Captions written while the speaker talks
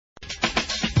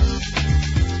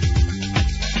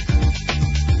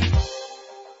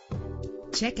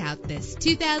Check out this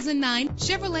 2009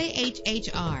 Chevrolet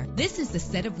HHR. This is the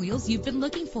set of wheels you've been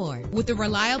looking for, with a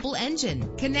reliable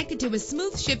engine connected to a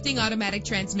smooth shifting automatic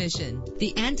transmission.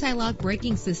 The anti-lock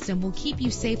braking system will keep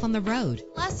you safe on the road.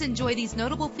 Plus, enjoy these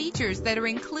notable features that are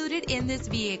included in this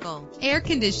vehicle: air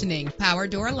conditioning, power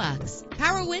door locks,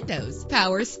 power windows,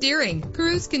 power steering,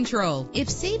 cruise control.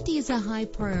 If safety is a high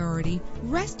priority,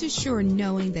 rest assured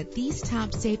knowing that these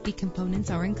top safety components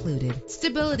are included: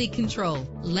 stability control.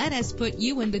 Let us put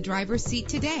you in the driver's seat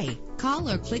today. Call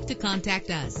or click to contact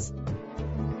us.